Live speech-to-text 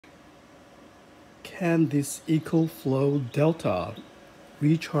can this EcoFlow Delta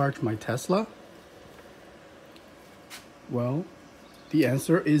recharge my Tesla? Well, the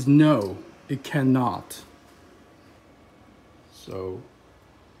answer is no, it cannot. So,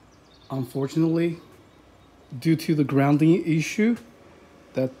 unfortunately, due to the grounding issue,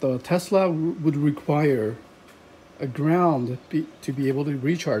 that the Tesla would require a ground to be able to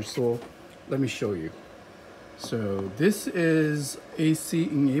recharge. So let me show you. So this is AC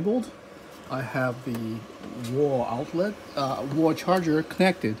enabled. I have the wall outlet, wall charger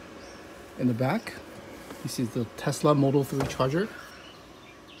connected in the back. This is the Tesla Model 3 charger.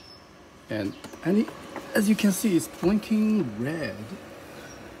 And as you can see, it's blinking red.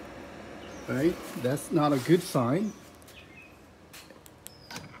 Right? That's not a good sign.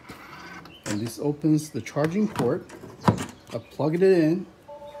 And this opens the charging port. I plug it in.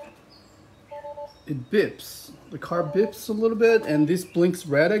 It bips. The car bips a little bit, and this blinks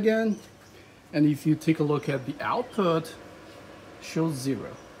red again. And if you take a look at the output, it shows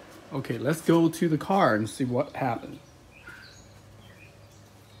 0. Okay, let's go to the car and see what happened.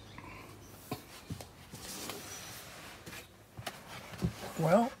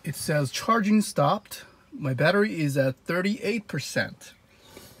 Well, it says charging stopped. My battery is at 38%.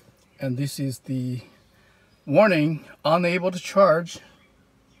 And this is the warning, unable to charge.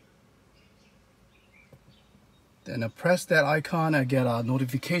 Then I press that icon, I get a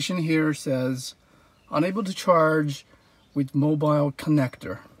notification here, says unable to charge with mobile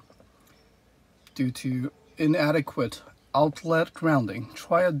connector due to inadequate outlet grounding.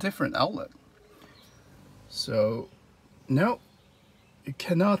 Try a different outlet. So, no, it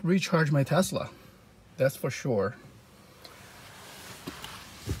cannot recharge my Tesla. That's for sure.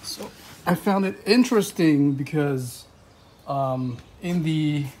 So I found it interesting because in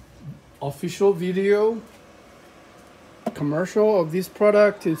the official video commercial of this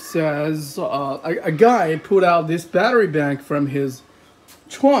product, it says a guy pulled out this battery bank from his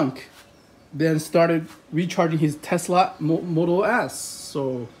trunk, then started recharging his Tesla Model S.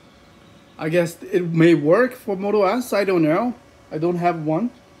 So I guess it may work for Model S, I don't know. I don't have one.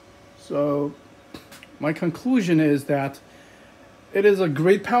 So my conclusion is that it is a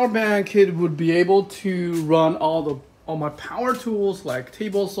great power bank. It would be able to run all my power tools like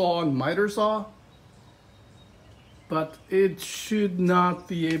table saw and miter saw, but it should not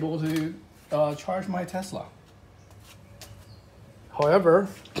be able to charge my Tesla. However,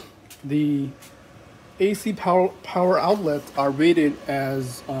 the AC power outlets are rated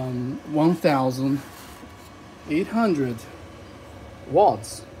as 1,800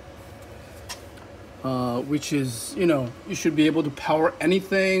 watts. Which is, you should be able to power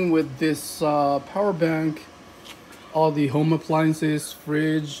anything with this power bank, all the home appliances,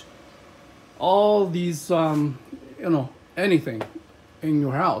 fridge, all these, anything in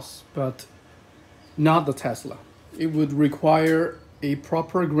your house, but not the Tesla. It would require a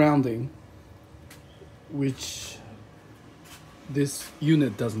proper grounding, which this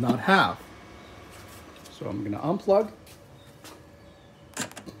unit does not have. So I'm gonna unplug.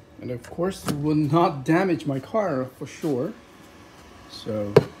 And of course, it will not damage my car for sure.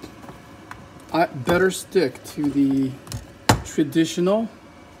 So I better stick to the traditional.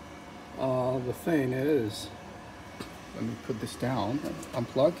 The thing is, let me put this down and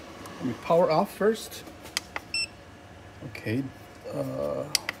unplug. Let me power off first. Okay,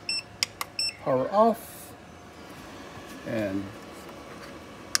 power off. And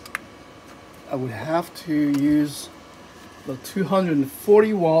I would have to use the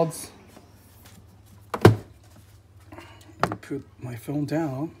 240 watts. Let me put my phone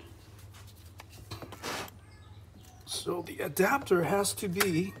down. So the adapter has to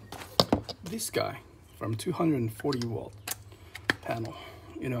be this guy from 240 watt panel,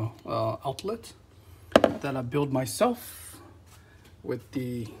 outlet that I built myself with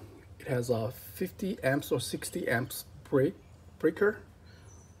it has a 50 amps or 60 amps breaker.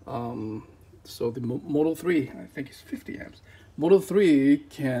 So the Model 3, I think it's 50 amps. Model 3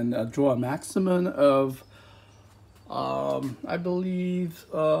 can draw a maximum of, I believe,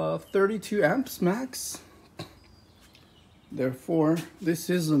 32 amps max. Therefore, this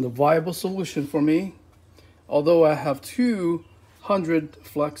isn't a viable solution for me. Although I have 200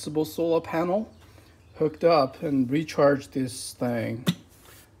 flexible solar panel hooked up and recharged this thing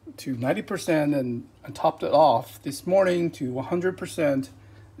to 90% and topped it off this morning to 100%.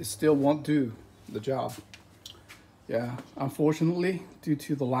 It still won't do the job. Yeah, unfortunately, due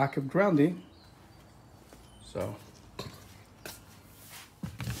to the lack of grounding. So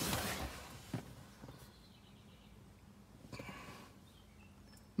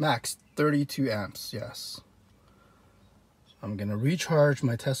max 32 amps, yes. So I'm gonna recharge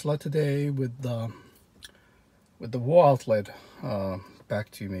my Tesla today with the with the wall outlet back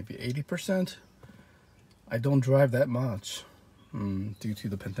to maybe 80%. I don't drive that much due to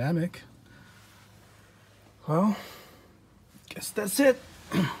the pandemic. Well, guess that's it.